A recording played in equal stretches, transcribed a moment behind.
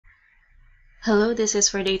Hello, this is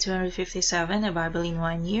for day 257, a Bible in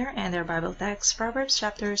 1 year, and our Bible text, Proverbs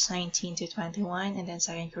chapters 19 to 21, and then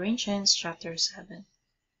 2 Corinthians chapter 7.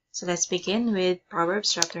 So let's begin with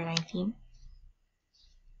Proverbs chapter 19.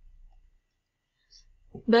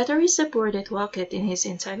 Better is the poor that walketh in his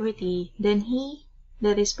integrity than he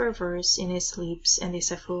that is perverse in his sleeps and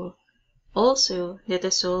is a fool. Also, that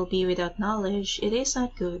the soul be without knowledge, it is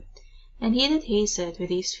not good, and he that hasteth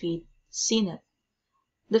with his feet sinneth.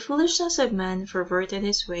 The foolishness of man perverted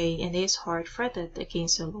his way, and his heart fretteth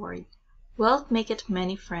against the Lord. Wealth maketh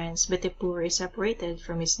many friends, but the poor is separated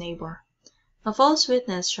from his neighbor. A false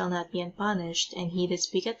witness shall not be unpunished, and he that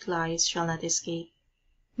speaketh lies shall not escape.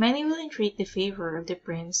 Many will entreat the favor of the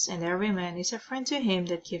prince, and every man is a friend to him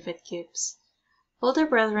that giveth gifts. All the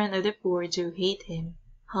brethren of the poor do hate him.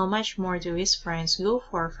 How much more do his friends go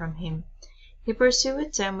far from him? He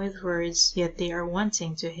pursueth them with words, yet they are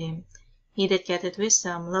wanting to him. He that getteth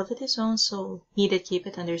wisdom loveth his own soul. He that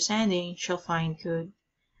keepeth understanding shall find good.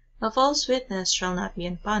 A false witness shall not be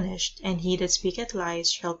unpunished, and he that speaketh lies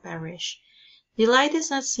shall perish. Delight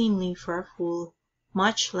is not seemly for a fool,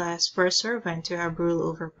 much less for a servant to have rule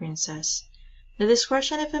over princes. The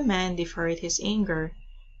discretion of a man deferreth his anger,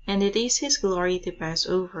 and it is his glory to pass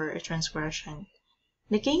over a transgression.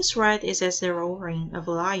 The king's right is as the roaring of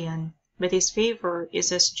a lion, but his favor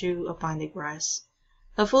is as dew upon the grass.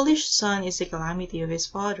 A foolish son is the calamity of his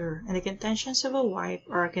father, and the contentions of a wife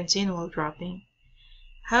are a continual dropping.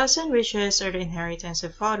 House and riches are the inheritance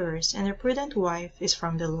of fathers, and a prudent wife is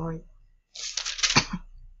from the Lord.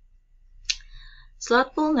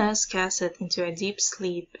 Slothfulness casteth into a deep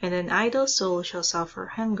sleep, and an idle soul shall suffer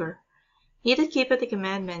hunger. He that keepeth the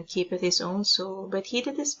commandment keepeth his own soul, but he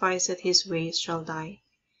that despiseth his ways shall die.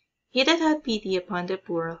 He that hath pity upon the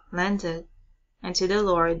poor lendeth unto the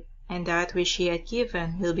Lord, and that which he hath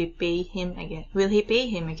given will he pay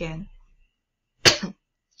him again.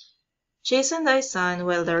 Chasten thy son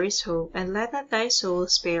while there is hope, and let not thy soul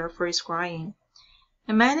spare for his crying.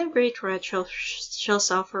 A man of great wrath shall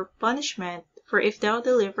suffer punishment, for if thou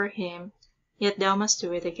deliver him, yet thou must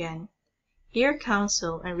do it again. Hear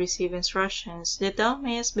counsel, and receive instructions, that thou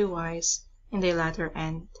mayest be wise in thy latter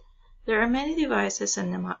end. There are many devices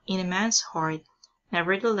in a man's heart,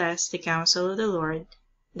 nevertheless the counsel of the Lord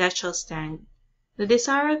that shall stand. The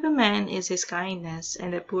desire of a man is his kindness,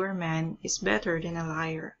 and a poor man is better than a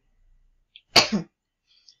liar.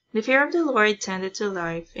 The fear of the Lord tendeth to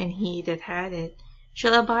life, and he that hath it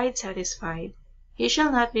shall abide satisfied. He shall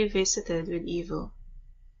not be visited with evil.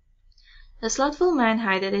 A slothful man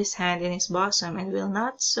hideth his hand in his bosom, and will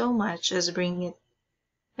not so much as bring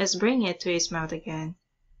it to his mouth again.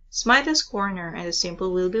 Smite a scorner, and the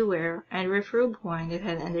simple will beware, and reprove one that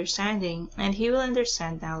hath understanding, and he will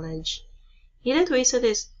understand knowledge. He that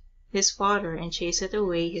wasteth his father, and chaseth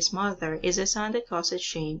away his mother, is a son that causeth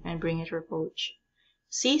shame, and bringeth reproach.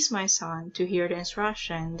 Cease, my son, to hear the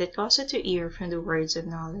instruction, that causeth to err from the words of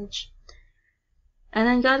knowledge. An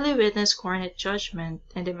ungodly witness scorneth judgment,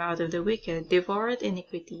 and the mouth of the wicked devoureth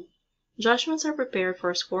iniquity. Judgments are prepared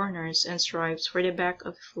for scorners, and stripes for the back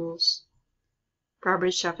of fools.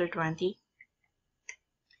 Proverbs chapter 20.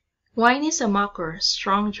 Wine is a mocker,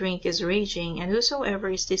 strong drink is raging, and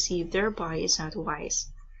whosoever is deceived thereby is not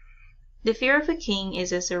wise. The fear of a king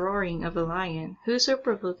is as the roaring of a lion. Whoso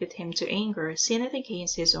provoketh him to anger sinneth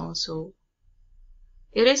against his own soul.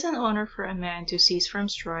 It is an honor for a man to cease from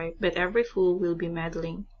strife, but every fool will be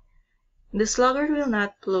meddling. The sluggard will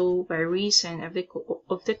not plow by reason of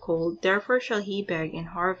the cold, therefore shall he beg in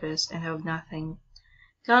harvest and have nothing.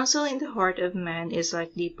 Counsel in the heart of man is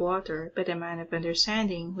like deep water, but a man of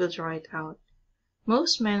understanding will draw it out.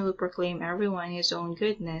 Most men will proclaim everyone his own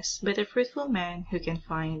goodness, but a fruitful man who can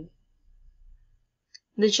find?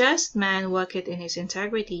 The just man walketh in his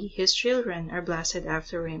integrity, his children are blessed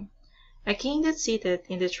after him. A king that sitteth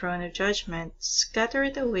in the throne of judgment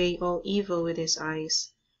scattereth away all evil with his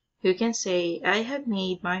eyes. Who can say, I have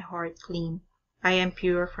made my heart clean, I am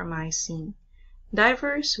pure from my sin?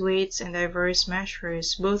 Diverse weights and diverse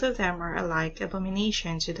measures, both of them are alike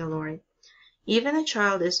abomination to the Lord. Even a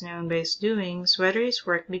child is known by his doings, whether his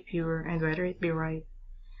work be pure, and whether it be right.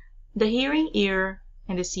 The hearing ear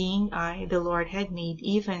and the seeing eye the Lord had made,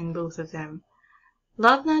 even both of them.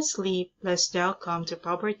 Love not sleep, lest thou come to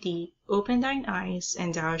poverty. Open thine eyes,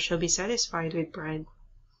 and thou shalt be satisfied with bread.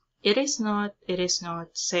 It is not,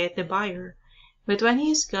 saith the buyer, but when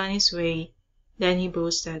he is gone his way, then he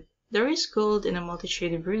boasteth. There is gold in a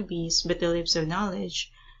multitude of rubies, but the lips of knowledge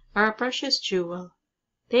are a precious jewel.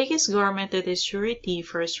 Take his garment that is surety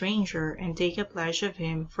for a stranger, and take a pledge of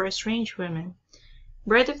him for a strange woman.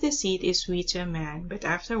 Bread of deceit is sweet to a man, but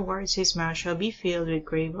afterwards his mouth shall be filled with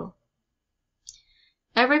gravel.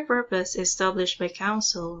 Every purpose is established by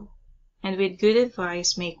counsel, and with good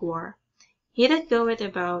advice make war. He that goeth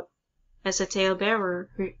about as a talebearer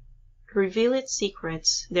revealeth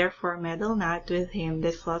secrets, therefore meddle not with him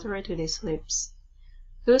that fluttereth with his lips.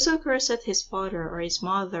 Whoso curseth his father or his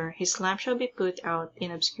mother, his lamp shall be put out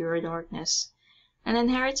in obscure darkness. An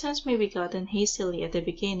inheritance may be gotten hastily at the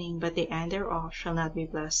beginning, but the end thereof shall not be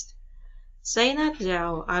blessed. Say not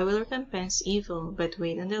thou, I will recompense evil, but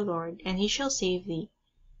wait on the Lord, and he shall save thee.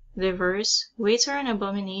 The verse, waits are an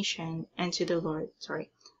abomination unto the Lord.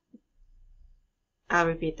 I'll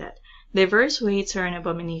repeat that. Diverse weights are an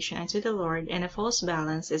abomination unto the Lord, and a false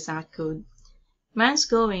balance is not good. Man's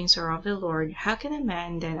goings are of the Lord. How can a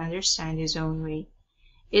man then understand his own way?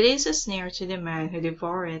 It is a snare to the man who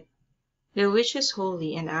devoureth the which is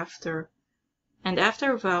holy, and after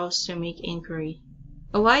vows to make inquiry.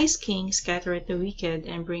 A wise king scattereth the wicked,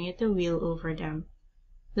 and bringeth the weal over them.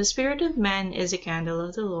 The spirit of man is a candle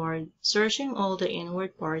of the Lord, searching all the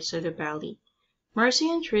inward parts of the belly. Mercy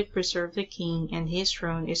and truth preserve the king, and his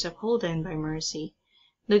throne is upholden by mercy.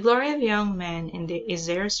 The glory of young men is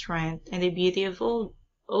their strength, and the beauty of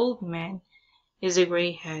old men is a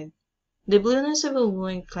grey head. The blueness of a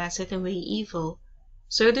wound cleanseth away evil,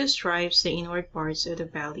 so do stripes the inward parts of the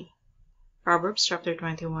belly. Proverbs chapter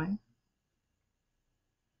 21.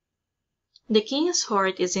 The king's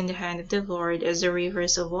heart is in the hand of the Lord as the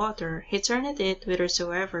rivers of water, he turneth it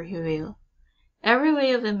whithersoever he will. Every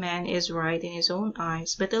way of a man is right in his own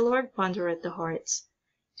eyes, but the Lord pondereth the hearts.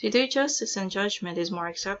 To do justice and judgment is more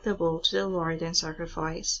acceptable to the Lord than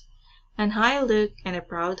sacrifice. An high look and a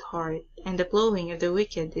proud heart, and the plowing of the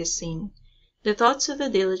wicked is sin. The thoughts of the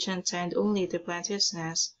diligent tend only to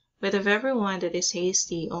plenteousness, but of every one that is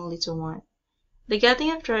hasty only to want. The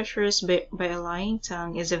getting of treasures by a lying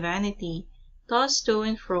tongue is a vanity, tossed to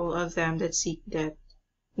and fro of them that seek death.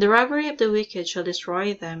 The robbery of the wicked shall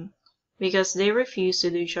destroy them, because they refuse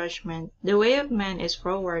to do judgment. The way of man is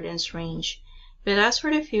froward and strange, but as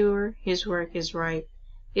for the pure, his work is right.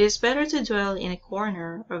 It is better to dwell in a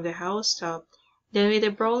corner of the housetop than with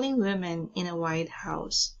the brawling women in a wide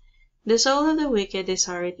house. The soul of the wicked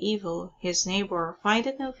desireth evil, his neighbor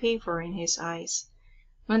findeth no favor in his eyes.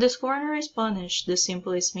 When the scorner is punished, the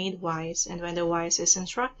simple is made wise, and when the wise is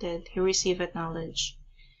instructed, he receiveth knowledge.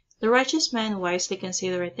 The righteous man wisely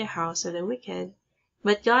considereth the house of the wicked,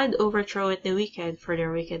 but God overthroweth the wicked for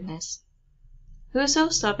their wickedness. Whoso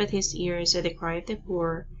stoppeth his ears at the cry of the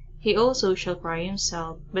poor, he also shall cry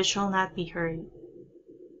himself, but shall not be heard.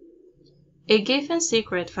 A gift in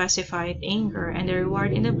secret pacifieth anger, and the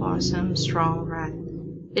reward in the bosom strong wrath.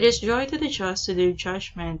 It is joy to the just to do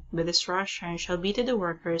judgment, but destruction shall be to the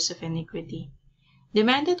workers of iniquity. The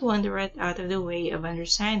man that wandereth out of the way of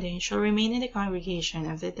understanding shall remain in the congregation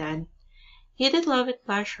of the dead. He that loveth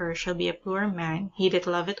pleasure shall be a poor man, he that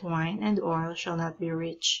loveth wine and oil shall not be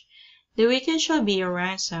rich. The wicked shall be a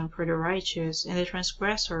ransom for the righteous, and the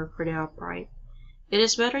transgressor for the upright. It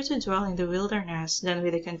is better to dwell in the wilderness than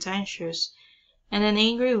with the contentious and an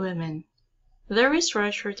angry woman. There is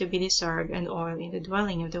treasure to be desired and oil in the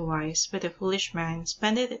dwelling of the wise, but a foolish man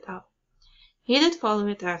spendeth it up. He that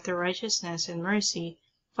followeth after righteousness and mercy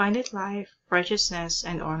findeth life, righteousness,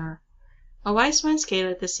 and honor. A wise man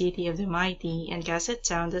scaleth the city of the mighty, and casteth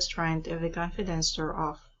down the strength of the confidence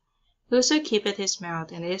thereof. Whoso keepeth his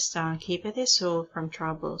mouth and his tongue keepeth his soul from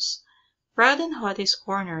troubles. Proud and haughty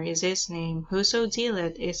scorner is his name, whoso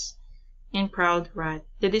dealeth is in proud wrath.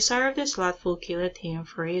 The desire of the slothful killeth him,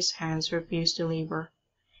 for his hands refuse to labor.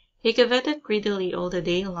 He coveteth greedily all the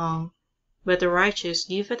day long, but the righteous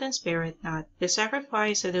giveth and spareth not. The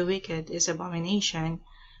sacrifice of the wicked is abomination,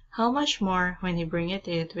 how much more when he bringeth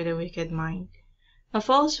it with a wicked mind. A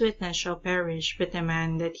false witness shall perish, but the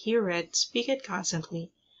man that heareth speaketh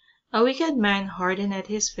constantly. A wicked man hardeneth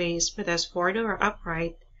his face, but as for the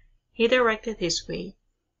upright, he directeth his way.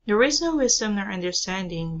 There is no wisdom nor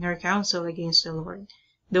understanding, nor counsel against the Lord.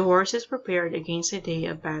 The horse is prepared against a day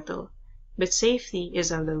of battle, but safety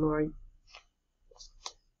is of the Lord.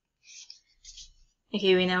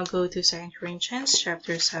 Okay, we now go to 2 Corinthians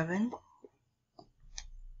chapter 7.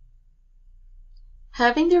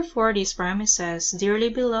 Having therefore these promises, dearly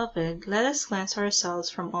beloved, let us cleanse ourselves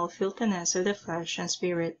from all filthiness of the flesh and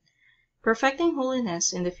spirit, perfecting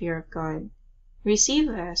holiness in the fear of God. Receive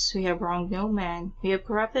us, who have wronged no man, we have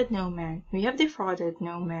corrupted no man, we have defrauded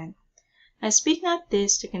no man. I speak not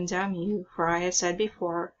this to condemn you, for I have said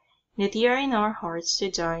before, that ye are in our hearts to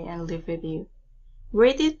die and live with you.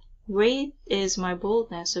 Great is my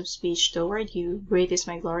boldness of speech toward you, great is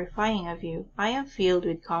my glorifying of you. I am filled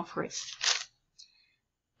with comfort.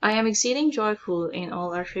 I am exceeding joyful in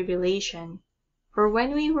all our tribulation, For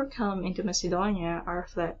when we were come into Macedonia,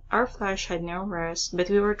 our flesh had no rest, but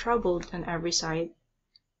we were troubled on every side.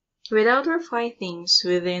 Without were fightings,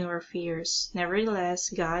 within were fears. Nevertheless,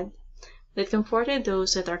 God, that comforted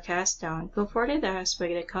those that are cast down, comforted us by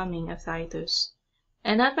the coming of Titus.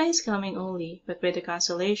 And not by his coming only, but by the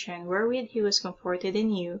consolation wherewith he was comforted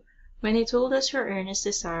in you, when he told us your earnest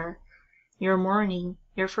desire, your mourning,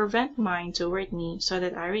 your fervent mind toward me, so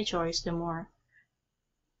that I rejoiced the more.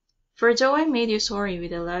 For though I made you sorry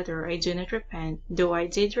with a letter, I do not repent, though I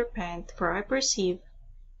did repent, for I perceive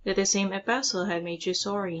that the same epistle had made you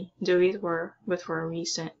sorry, though it were but for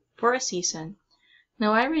a season.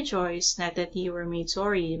 Now I rejoice, not that ye were made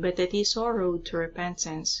sorry, but that ye sorrowed to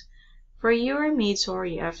repentance. For ye were made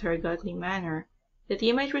sorry after a godly manner, that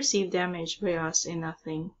ye might receive damage by us in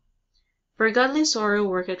nothing. For godly sorrow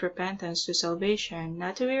worketh repentance to salvation,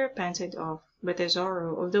 not to be repented of, but the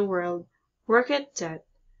sorrow of the world worketh death.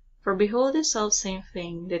 For behold the selfsame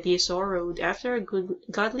thing, that ye sorrowed after a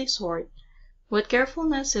godly sort, what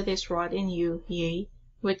carefulness it is wrought in you, yea,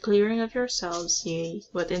 what clearing of yourselves, yea,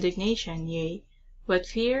 what indignation, yea, what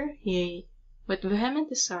fear, yea, what vehement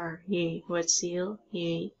desire, yea, what zeal,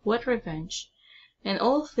 yea, what revenge. In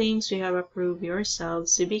all things we have approved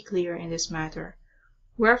yourselves to be clear in this matter.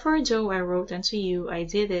 Wherefore though I wrote unto you, I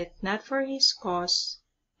did it, not for his cause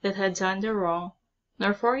that had done the wrong,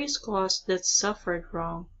 nor for his cause that suffered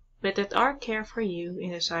wrong, but that our care for you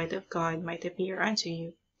in the sight of God might appear unto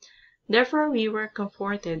you. Therefore we were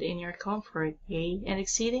comforted in your comfort, yea, and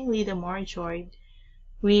exceedingly the more joyed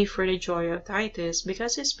we for the joy of Titus,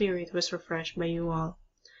 because his spirit was refreshed by you all.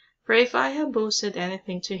 For if I have boasted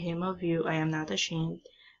anything to him of you, I am not ashamed.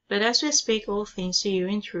 But as we spake all things to you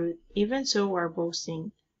in truth, even so our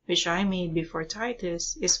boasting, which I made before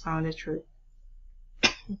Titus, is found the truth.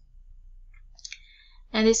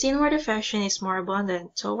 And the inward affection is more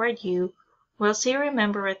abundant toward you, whilst he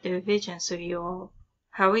remembereth the obedience of you all,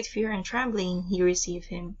 how with fear and trembling ye receive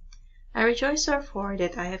him. I rejoice therefore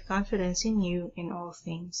that I have confidence in you in all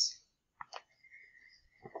things.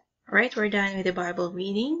 Alright, we're done with the Bible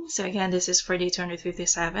reading. So again, this is for day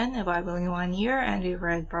 257, a Bible in 1 year, and we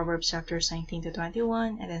read Proverbs chapters 19 to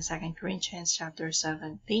 21, and then 2 Corinthians chapter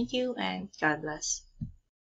 7. Thank you, and God bless.